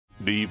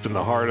Deep in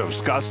the heart of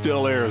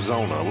Scottsdale,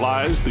 Arizona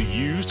lies the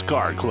Used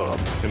Car Club,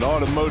 an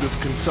automotive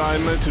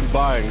consignment and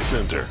buying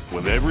center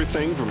with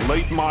everything from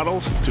late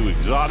models to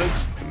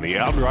exotics and the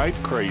outright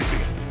crazy.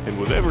 And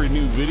with every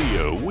new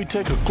video, we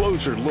take a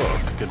closer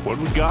look at what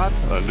we got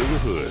under the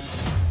hood.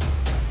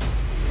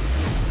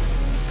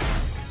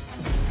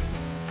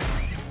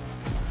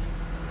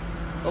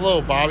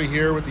 Hello, Bobby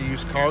here with the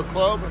Used Car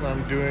Club, and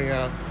I'm doing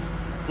a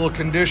little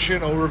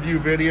condition overview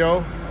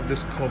video of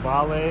this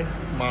Qvale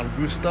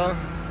Mangusta.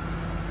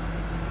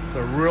 It's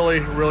a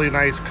really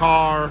nice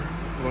car,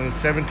 only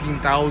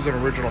 17,000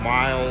 original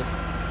miles,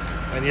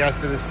 and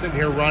yes, it is sitting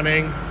here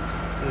running.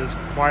 It is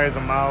quiet as a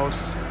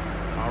mouse,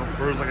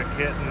 purrs like a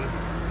kitten,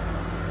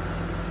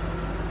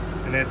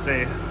 and it's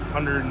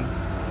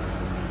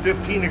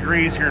 115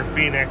 degrees here in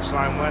Phoenix, so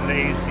I'm letting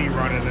the AC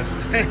run in this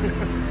thing.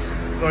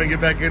 So when I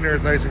get back in there,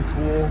 it's nice and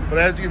cool. But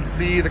as you can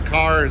see, the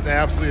car is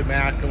absolutely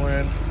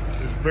immaculate.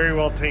 It's very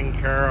well taken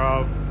care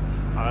of.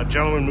 A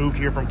gentleman moved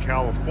here from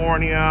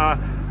California.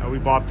 We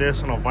bought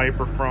this and a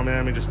Viper from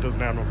him. He just doesn't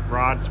have enough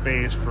garage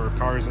space for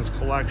cars in his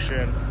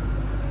collection.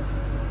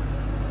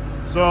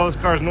 So this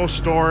car has no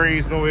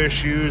stories, no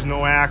issues,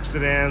 no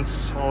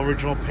accidents, all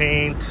original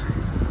paint.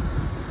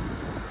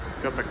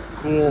 It's got the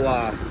cool,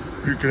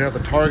 you can have the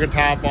target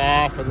top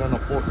off and then a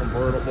full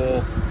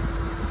convertible.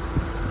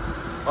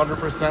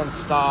 100%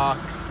 stock.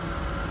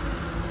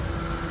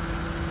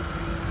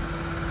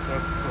 So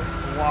that's the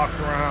walk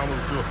around.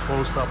 Let's do a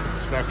close-up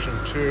inspection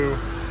too.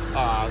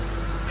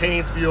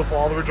 Paint's beautiful,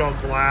 all the original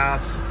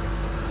glass.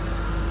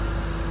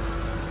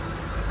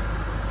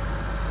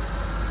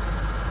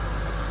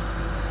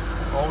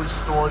 Always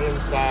stored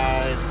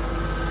inside.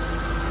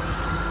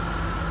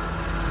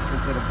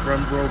 There's little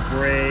Brembo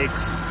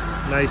brakes,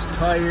 nice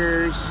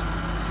tires,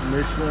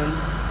 Michelin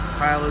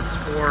Pilot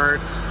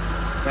Sports,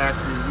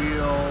 factory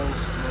wheels,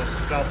 no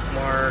scuff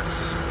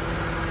marks,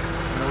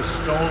 no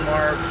stone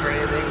marks or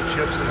anything,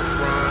 chips in the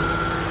front.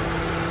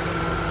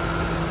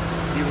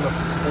 Even the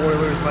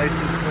spoiler's nice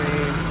and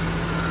clean.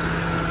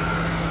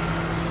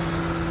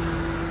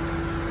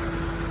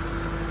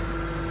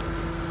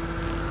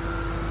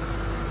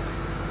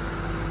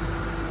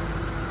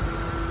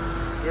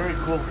 Very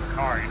cool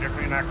car. You're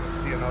definitely not going to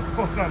see another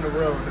one on the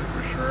road, that's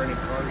for sure, any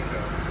car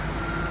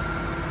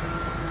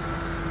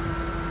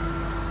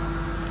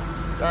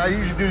show. I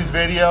usually do these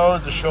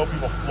videos to show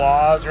people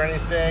flaws or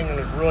anything, and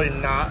there's really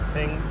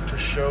nothing to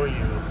show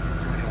you.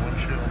 It's original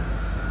windshield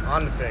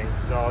on the thing,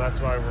 so that's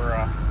why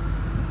we're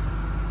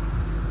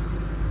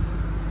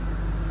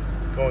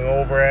going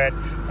over it.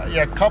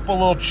 Yeah, a couple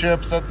little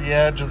chips at the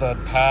edge of the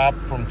top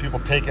from people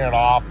taking it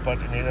off, but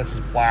I mean, this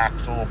is black,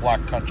 so a little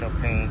black touch-up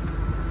paint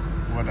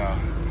would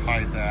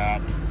hide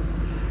that.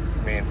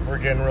 I mean, we're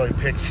getting really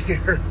picky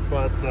here,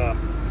 but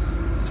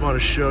just want to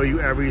show you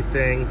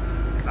everything.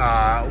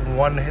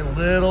 One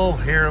little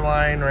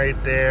hairline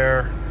right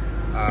there.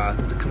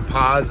 There's a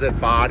composite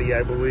body,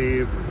 I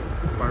believe,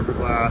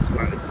 fiberglass. I'm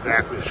not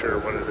exactly sure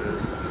what it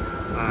is.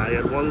 You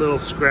had one little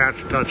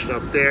scratch touched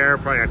up there,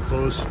 probably got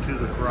close to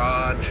the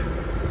garage.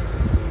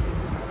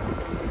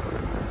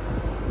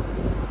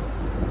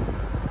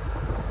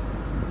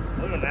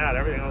 Other than that,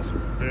 everything else is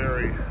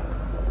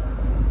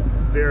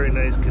very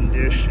nice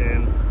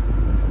condition.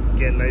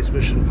 Again, nice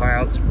Michelin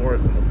Pilot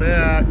Sports in the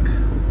back.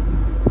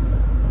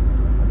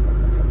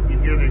 You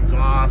can hear the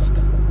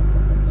exhaust.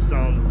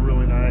 Sounds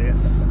really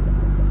nice.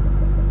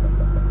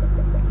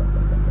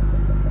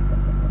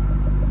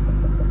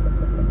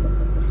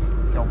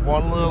 Got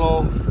one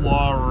little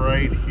flaw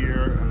right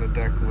here on the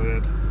deck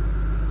lid.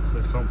 Looks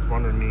like something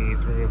from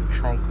underneath. Maybe the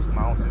trunk was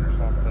mounted or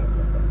something.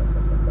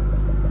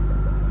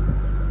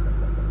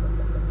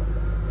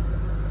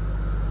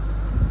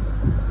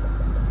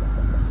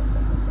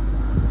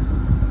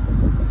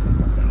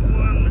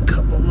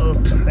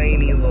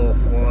 Tiny little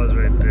flaws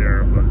right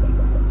there, but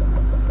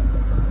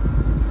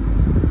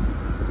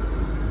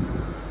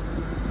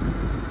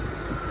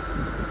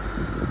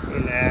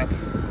and that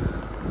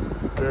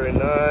very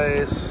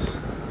nice.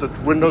 The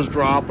windows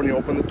drop when you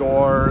open the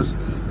doors,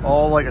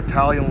 all like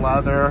Italian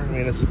leather. I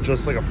mean, it's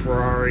just like a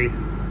Ferrari.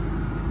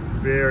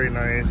 Very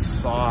nice,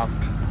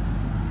 soft.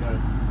 Got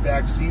a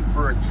back seat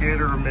for a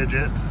kid or a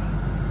midget.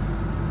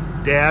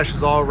 Dash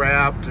is all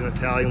wrapped in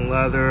Italian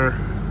leather.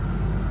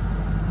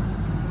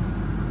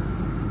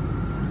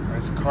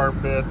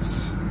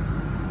 Carpets.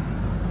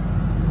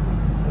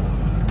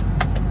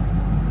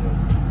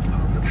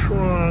 Pop the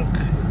trunk.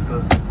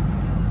 Doesn't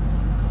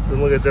look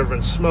like it's ever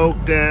been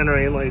smoked in or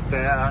anything like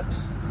that.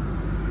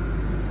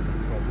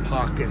 Little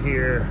pocket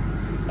here.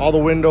 All the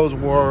windows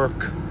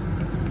work.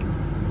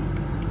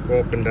 Go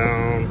up and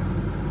down.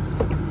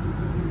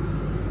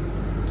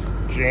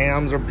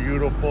 Jams are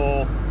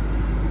beautiful.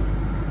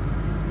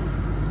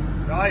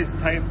 Now these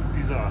type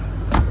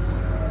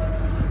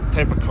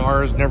of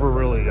cars never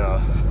really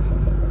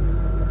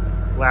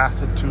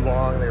lasted too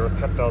long. They were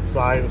kept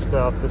outside and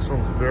stuff. This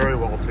one's very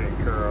well taken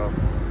care of.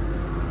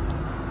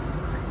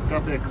 It's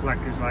definitely a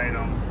collector's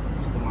item.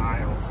 This is the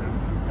miles,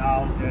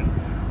 17,000.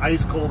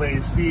 Ice cold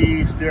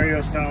AC,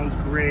 stereo sounds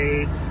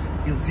great.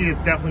 You can see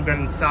it's definitely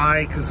been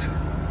inside because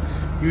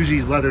usually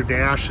these leather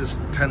dashes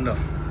tend to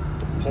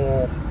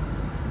pull,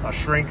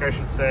 shrink, I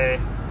should say.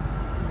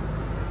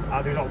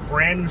 There's a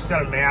brand new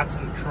set of mats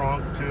in the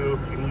trunk too.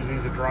 You can use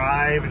these to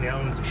drive and the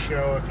other ones to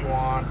show if you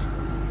want.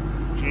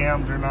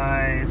 Jams are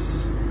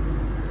nice.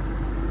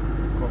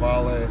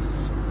 Qvale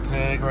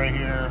tag right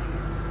here.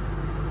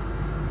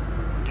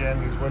 Again,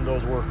 these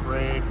windows work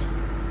great.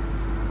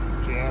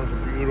 Jams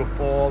are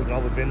beautiful. Got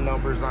all the VIN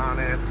numbers on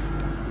it.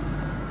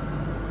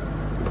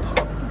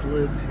 Pop the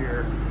lids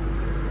here.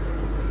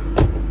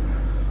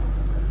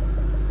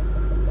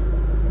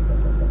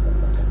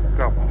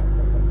 Come on.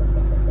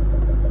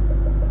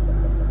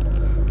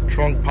 The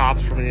trunk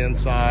pops from the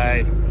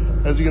inside.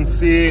 As you can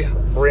see,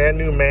 brand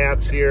new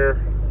mats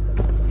here.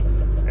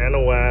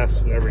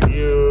 NOS, never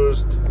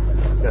used.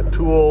 You got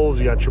tools,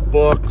 you got your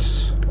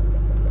books.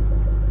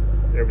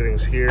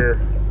 Everything's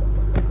here.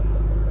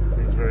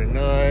 Everything's very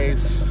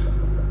nice.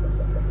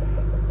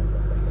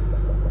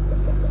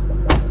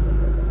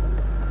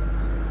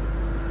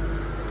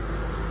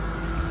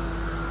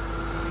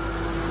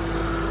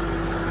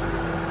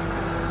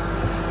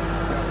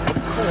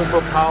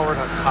 Overpowered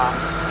on top.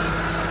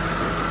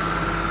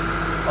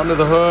 Under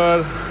the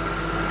hood,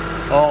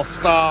 all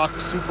stock,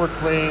 super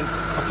clean.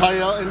 I'll tell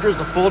you, and here's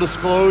the full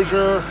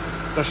disclosure,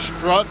 the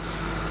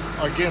struts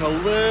are getting a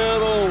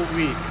little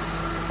weak,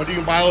 but you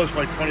can buy those for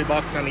like 20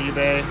 bucks on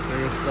eBay.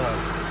 There's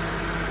the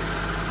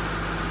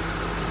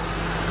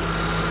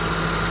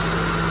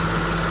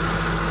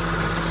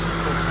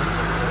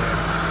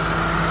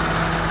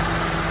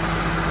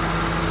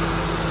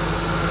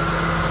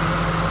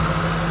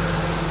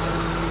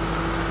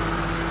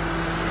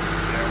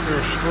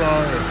they're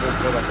strong. It will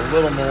put up a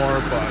little more,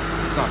 but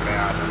it's not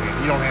bad. I mean,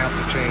 you don't have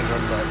to change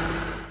them, but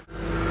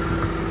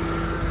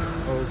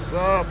close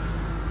up.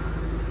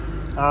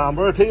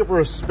 We're gonna take it for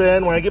a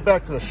spin. When I get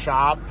back to the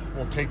shop,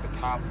 we'll take the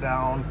top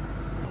down.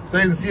 So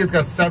you can see it's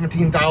got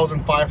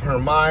 17,500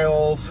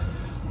 miles,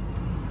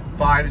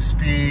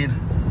 5-speed.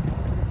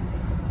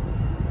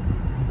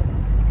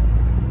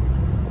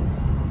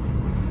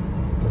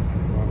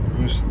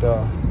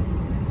 Mangusta,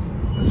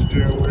 the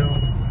steering wheel.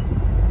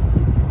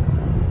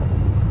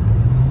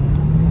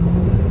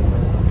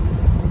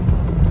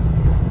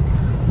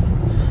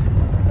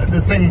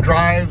 This thing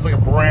drives like a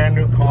brand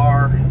new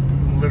car.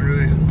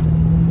 Literally,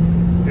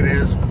 it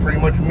is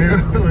pretty much new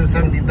with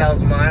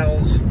 17,000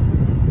 miles.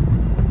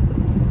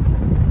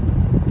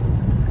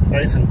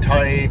 Nice and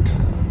tight.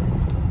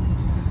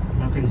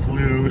 Nothing's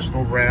loose,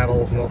 no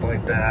rattles, nothing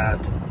like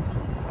that.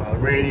 The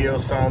radio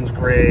sounds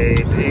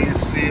great. The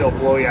AC will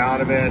blow you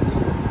out of it.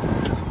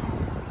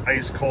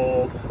 Ice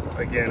cold.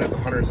 Again, it's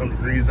 100-some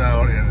degrees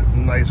out and it's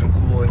nice and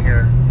cool in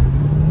here.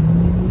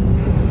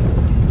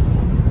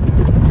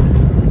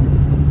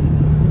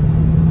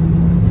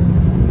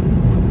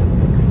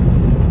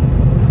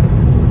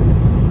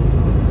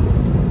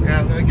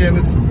 Again,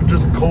 this is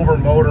just a Cobra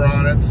motor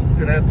on it,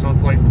 so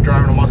it's like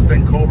driving a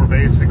Mustang Cobra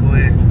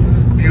basically.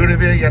 Beauty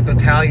of it, you got the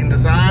Italian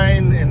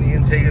design, and you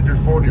can take it to your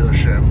Ford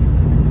dealership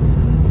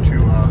to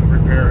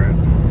repair it.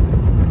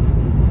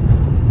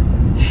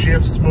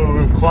 Shift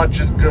smooth,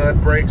 clutch is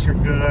good, brakes are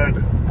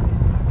good.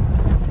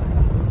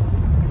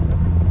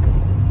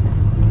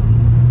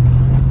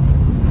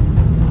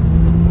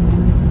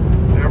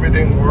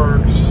 Everything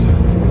works.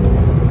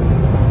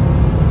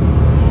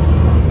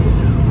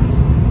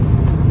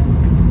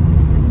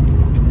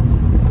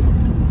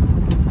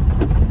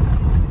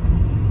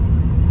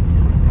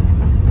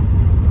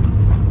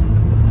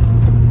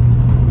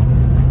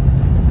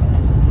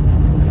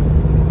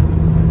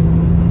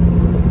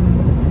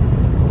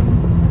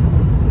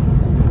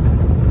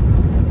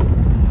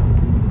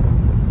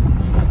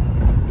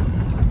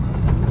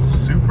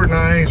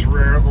 Nice,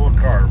 rare little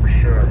car for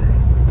sure.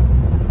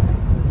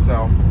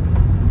 So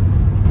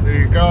there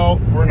you go.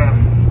 We'll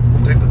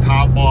take the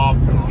top off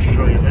and I'll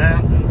show you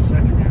that in a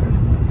second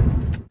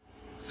here.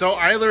 So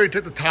I literally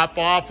took the top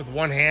off with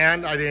one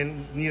hand. I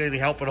didn't need any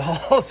help at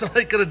all, so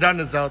I could have done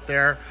this out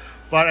there.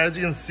 But as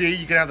you can see,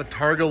 you can have the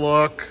Targa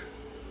look.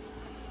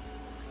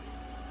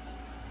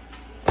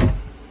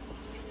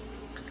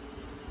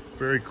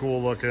 Very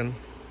cool looking.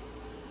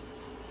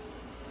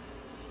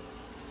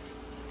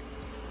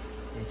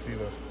 You can see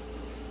the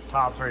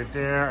top's right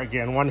there.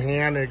 Again, one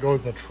hand, and it goes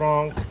in the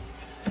trunk.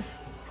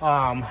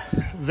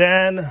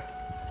 Then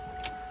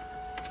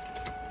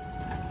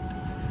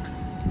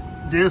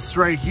this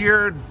right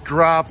here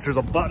drops. There's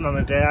a button on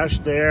the dash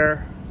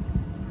there.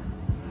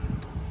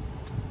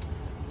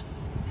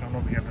 I don't know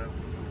if you have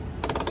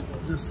to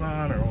put this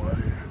on or what.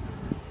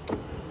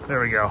 There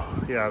we go.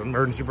 Yeah, the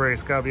emergency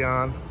brake's gotta be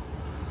on.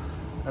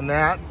 And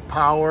that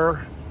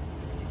power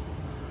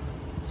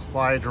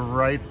slides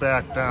right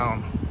back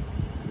down.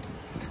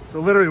 So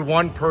literally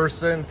one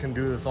person can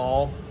do this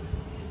all.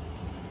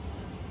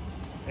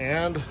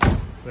 And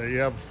there you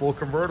have a full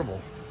convertible.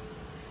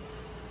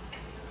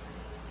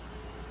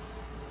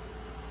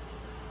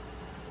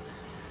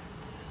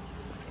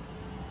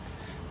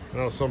 I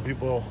know some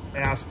people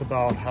asked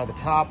about how the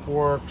top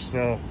works,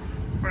 so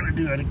We're gonna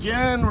do that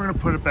again. We're gonna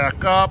put it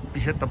back up.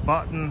 You hit the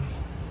button.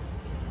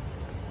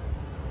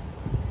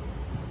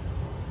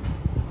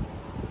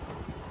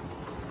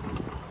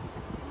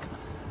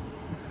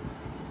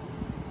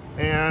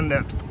 And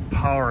that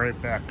power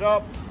it back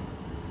up.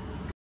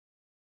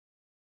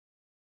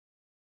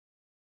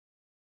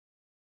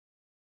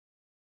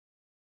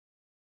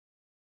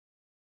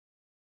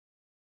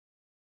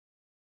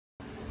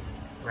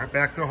 Right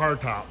back to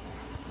hardtop.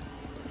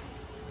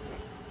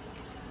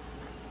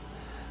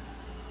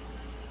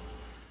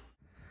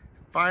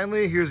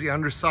 Finally, here's the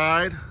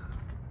underside. You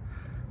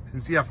can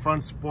see that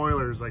front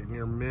spoiler is like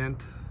near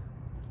mint.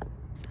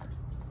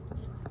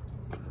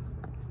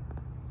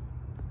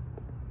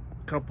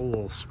 Couple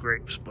little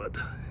scrapes, but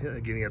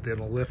again, you have to have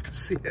a lift to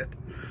see it.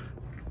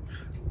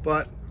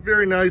 But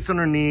very nice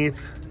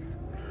underneath.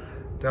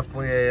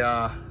 Definitely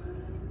a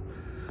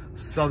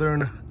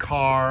Southern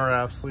car,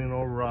 absolutely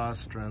no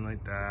rust or anything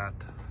like that.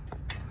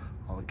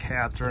 All the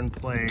cats are in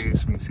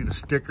place. You can see the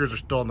stickers are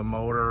still on the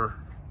motor.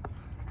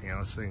 You know,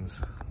 this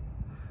thing's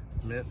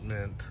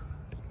mint.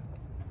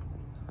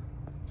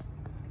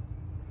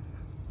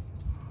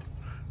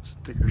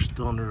 Stickers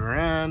still under their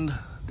end.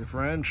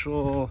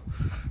 Differential,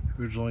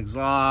 original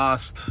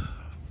exhaust,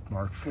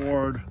 marked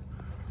Ford.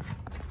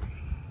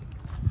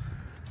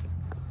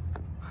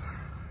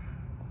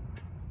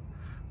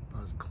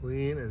 About as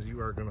clean as you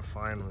are going to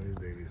find one of these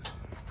babies.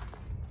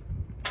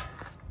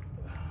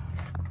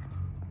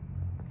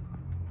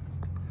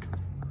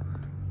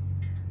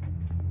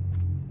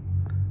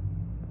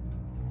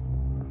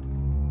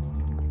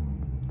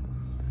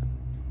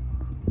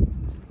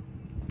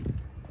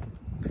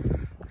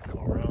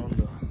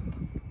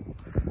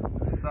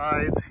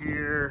 Sides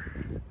here.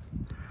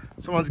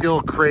 Someone's get a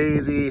little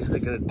crazy. They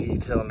get a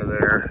detail under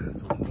there.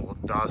 There's a little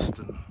dust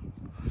and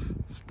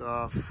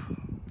stuff.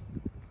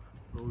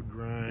 Road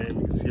grime.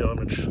 You can see how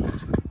much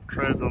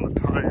treads on the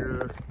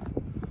tire.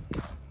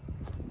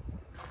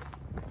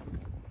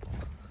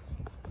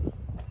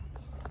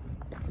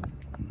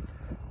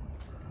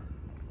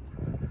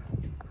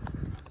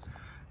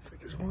 It's like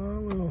there's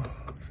one little.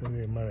 I think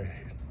they might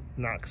have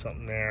knocked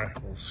something there. A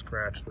little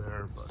scratch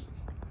there, but.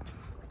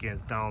 Again,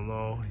 it's down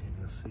low, you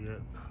can see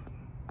it.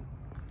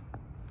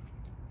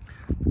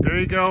 There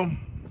you go.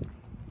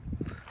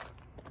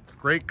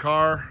 Great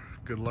car.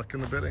 Good luck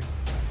in the bidding.